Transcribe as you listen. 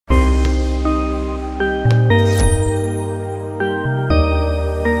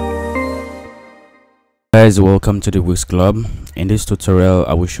guys, welcome to the WIX Club. In this tutorial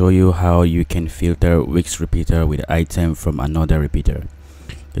I will show you how you can filter WIX repeater with item from another repeater.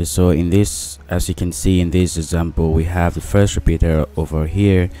 Okay, so in this, as you can see in this example, we have the first repeater over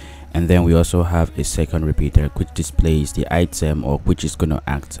here, and then we also have a second repeater which displays the item, or which is going to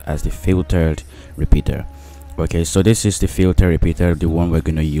act as the filtered repeater. Okay, so this is the filter repeater, the one we're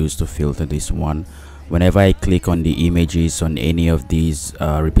going to use to filter this one. Whenever I click on the images on any of these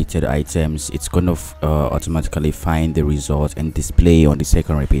repeated items, it's going to automatically find the result and display on the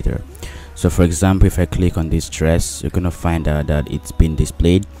second repeater. So for example, if I click on this dress, you're going to find out that it's been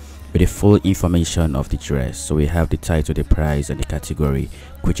displayed with the full information of the dress. So we have the title, the price, and the category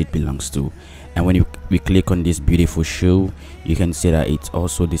which it belongs to. And when we click on this beautiful shoe, you can see that it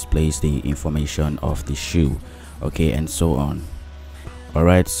also displays the information of the shoe, okay, and so on.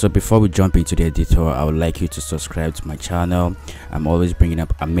 Alright, so before we jump into the editor, I would like you to subscribe to my channel. I'm always bringing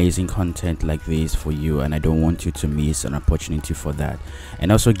up amazing content like this for you, and I don't want you to miss an opportunity for that. And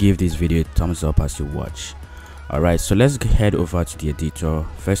also give this video a thumbs up as you watch. Alright, so let's head over to the editor.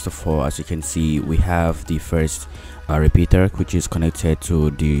 First of all, as you can see, we have the first repeater which is connected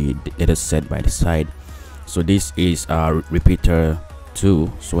to the dataset by the side. So this is repeater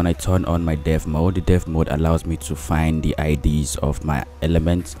 2. So when I turn on my dev mode, the dev mode allows me to find the IDs of my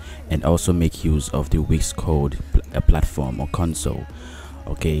elements and also make use of the WIX code platform or console.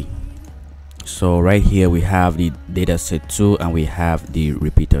 Okay, so right here we have the dataset 2 and we have the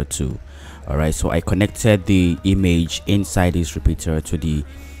repeater 2. Alright, so I connected the image inside this repeater to the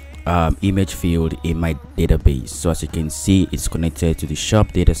image field in my database. So as you can see, it's connected to the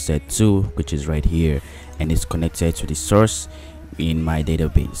shop dataset 2, which is right here, and it's connected to the source in my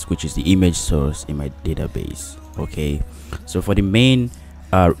database, which is the image source in my database. Okay, so for the main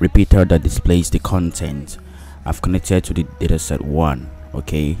repeater that displays the content, I've connected to the dataset 1,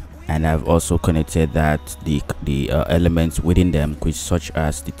 okay, and I've also connected that the elements within them, which such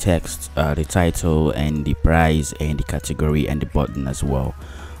as the text, the title, and the price, and the category, and the button as well.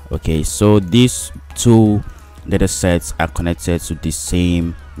 Okay, so these two datasets are connected to the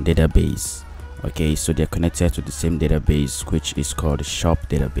same database. Okay, so they're connected to the same database, which is called the shop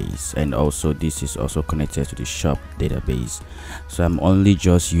database, and also this is also connected to the shop database. So I'm only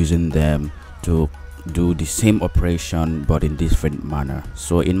just using them to do the same operation but in different manner.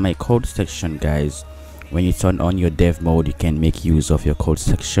 So in my code section, guys, when you turn on your dev mode, you can make use of your code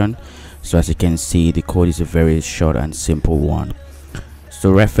section. So as you can see, the code is a very short and simple one.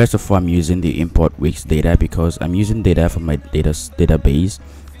 So first of all, I'm using the import WIX data because I'm using data from my database,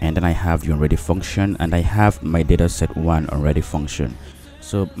 and then I have the already function, and I have my dataset 1 already function.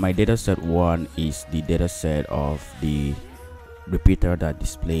 So my dataset 1 is the dataset of the repeater that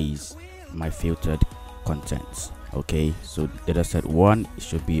displays my filtered contents. Okay, so dataset 1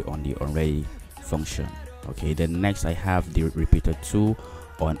 should be on the already function. Okay, then next I have the repeater 2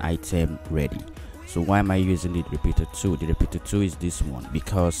 on item ready. So why am I using the repeater 2? The repeater 2 is this one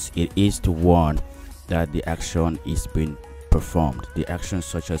because it is the one that the action is being performed. The action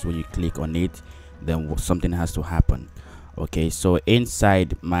such as when you click on it, then something has to happen. Okay, so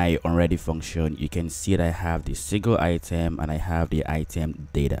inside my already function, you can see that I have the single item and I have the item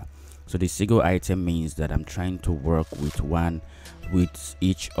data. So the single item means that I'm trying to work with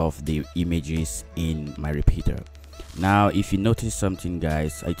each of the images in my repeater. Now if you notice something,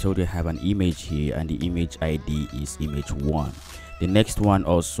 guys, I told you I have an image here and the image ID is image 1. The next one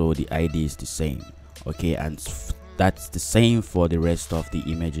also, the ID is the same. Okay, and that's the same for the rest of the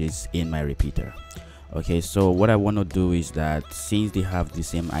images in my repeater. Okay, so what I want to do is that since they have the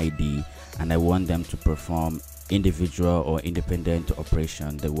same ID and I want them to perform individual or independent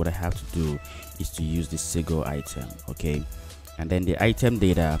operation, then what I have to do is to use the single item. Okay, and then the item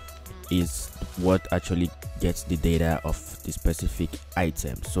data is what actually gets the data of the specific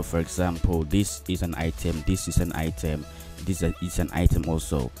item. So for example, this is an item, this is an item, this is an item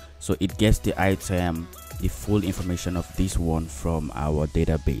also. So it gets the item, the full information of this one from our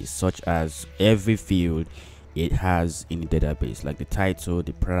database, such as every field it has in the database, like the title,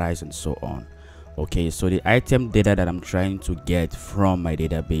 the price, and so on. Okay, so the item data that I'm trying to get from my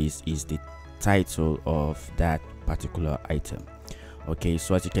database is the title of that particular item. Okay,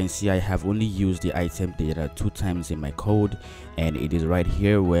 so as you can see, I have only used the item data 2 times in my code, and it is right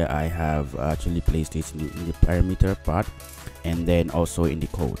here where I have actually placed it in the parameter part and then also in the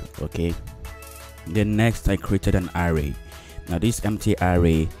code. Okay, then next I created an array. Now this empty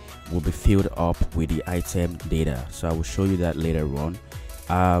array will be filled up with the item data, so I will show you that later on.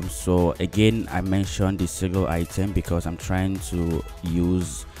 So again, I mentioned the single item because I'm trying to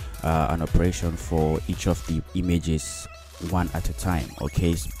use an operation for each of the images one at a time.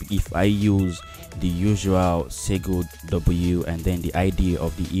 Okay, so if I use the usual Sego W and then the ID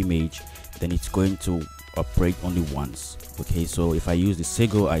of the image, then it's going to operate only once. Okay, so if I use the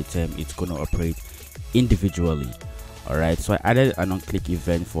Sego item, it's going to operate individually. All right, so I added an on-click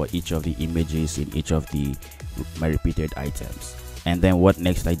event for each of the images in each of my repeated items. And then what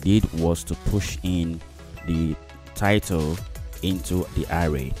next I did was to push in the title into the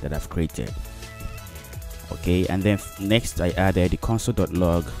array that I've created. Okay, and then next I added the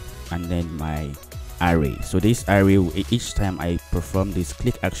console.log and then my array. So this array, each time I perform this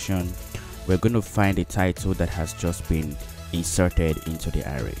click action, we're going to find a title that has just been inserted into the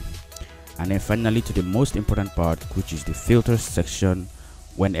array. And then finally, to the most important part, which is the filter section.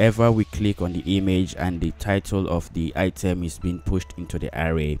 Whenever we click on the image and the title of the item is being pushed into the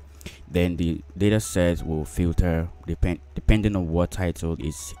array, then the data set will filter depending on what title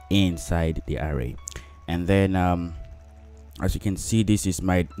is inside the array. And then as you can see, this is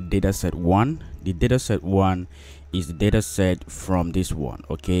my dataset 1. The dataset 1 is the dataset from this one.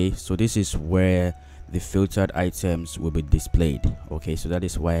 Okay, so this is where the filtered items will be displayed. Okay, so that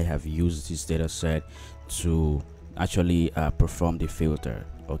is why I have used this dataset to actually perform the filter.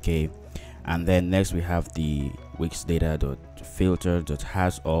 Okay, and then next we have the WIX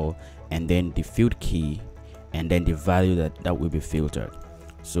data.filter.has all, and then the field key, and then the value that will be filtered.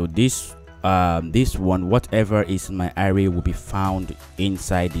 So this one, whatever is in my array, will be found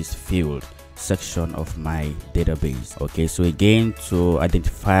inside this field section of my database. Okay, so again, to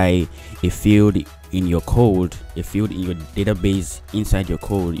identify a field in your code, a field in your database inside your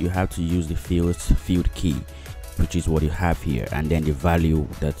code, you have to use the field key, which is what you have here, and then the value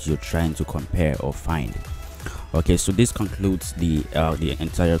that you're trying to compare or find. Okay, so this concludes the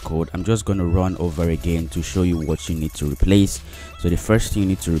entire code. I'm just going to run over again to show you what you need to replace. So the first thing you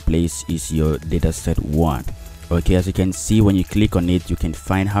need to replace is your dataset 1. Okay, as you can see, when you click on it, you can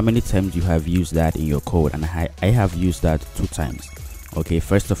find how many times you have used that in your code, and I have used that 2 times. Okay,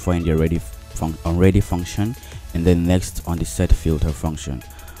 first of all in the already function, and then next on the set filter function.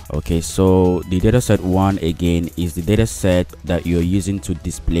 Okay, so the dataset 1 again is the dataset that you're using to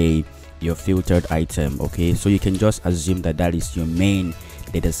display your filtered item. Okay, so you can just assume that that is your main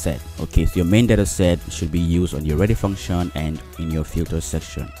dataset. Okay, so your main dataset should be used on your ready function and in your filter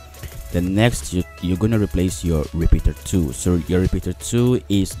section. Then next you're going to replace your repeater 2. So your repeater 2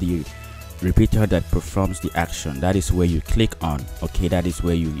 is the repeater that performs the action. That is where you click on. Okay, that is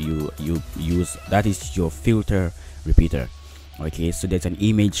where you use, that is your filter repeater. Okay, so there's an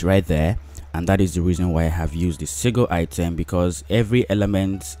image right there, and that is the reason why I have used the Sego item, because every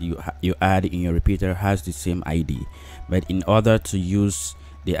element you add in your repeater has the same ID. But in order to use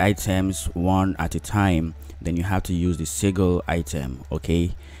the items one at a time, then you have to use the Sego item.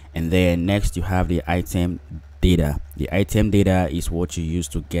 Okay, and then next you have the item data. The item data is what you use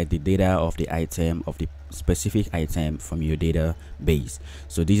to get the data of the item, of the specific item from your database.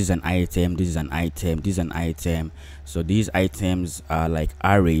 So this is an item, this is an item, this is an item. So these items are like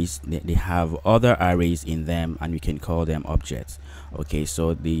arrays. They have other arrays in them, and we can call them objects. Okay,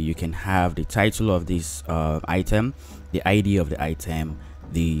 so you can have the title of this item, the ID of the item,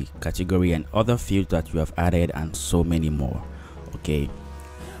 the category, and other fields that you have added, and so many more. Okay,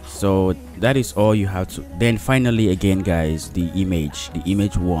 so that is all you have to. Then finally, again guys, the image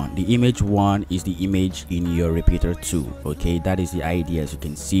 1. The image 1 is the image in your repeater 2. Okay, that is the ID, as you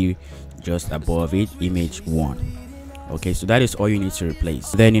can see just above it, image 1. Okay, so that is all you need to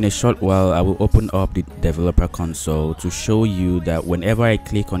replace. Then in a short while, I will open up the developer console to show you that whenever I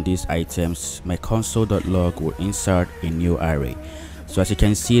click on these items, my console.log will insert a new array. So as you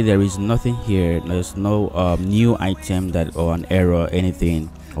can see, there is nothing here. There's no new item that, or an error, anything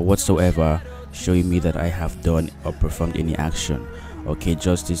or whatsoever showing me that I have done or performed any action. Okay,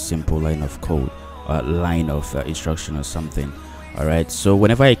 just this simple line of code, line of instruction or something. All right, so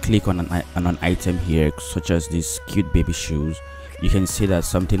whenever I click on an item here, such as these cute baby shoes, you can see that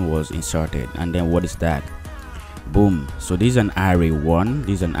something was inserted. And then what is that? Boom. So this is an array 1.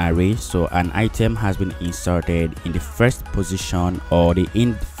 This is an array. So an item has been inserted in the first position, or the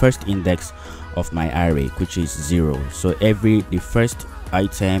first index of my array, which is 0. So the first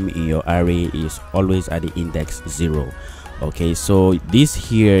item in your array is always at the index 0. Okay, so this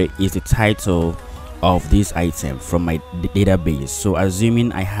here is the title of this item from my database. So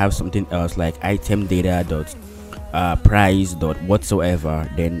assuming I have something else like item data dot price dot whatsoever,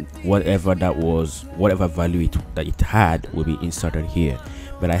 then whatever that was, whatever value that it had will be inserted here.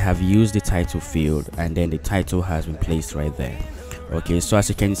 But I have used the title field, and then the title has been placed right there. Okay, so as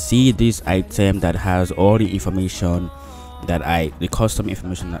you can see, this item that has all the information that the custom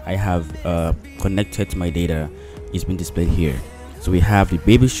information that I have connected to my data is being displayed here. So we have the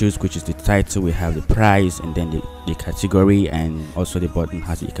baby shoes, which is the title, we have the price, and then the category, and also the button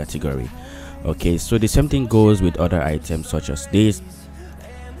has a category. Okay, so the same thing goes with other items such as this.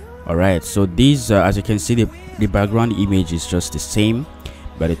 Alright, so these as you can see, the background image is just the same,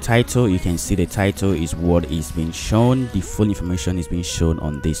 but the title, you can see the title is what is being shown. The full information is being shown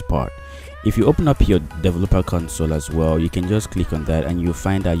on this part. If you open up your developer console as well, you can just click on that and you'll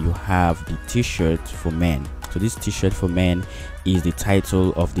find that you have the t-shirt for men. So this t-shirt for men is the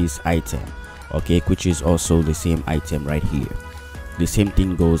title of this item, okay, which is also the same item right here. The same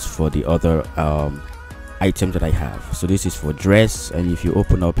thing goes for the other items that I have. So this is for dress, and if you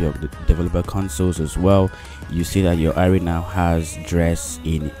open up your developer consoles as well, you see that your array now has dress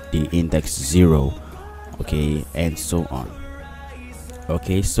in the index 0, okay, and so on.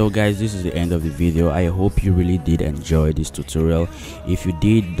 Okay, so guys, this is the end of the video. I hope you really did enjoy this tutorial. If you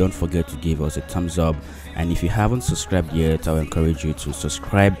did, don't forget to give us a thumbs up, and if you haven't subscribed yet, I'll encourage you to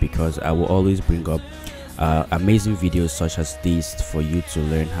subscribe, because I will always bring up amazing videos such as this for you to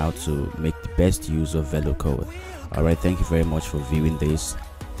learn how to make the best use of Velo code. Alright, thank you very much for viewing this.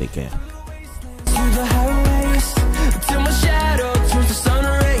 Take care.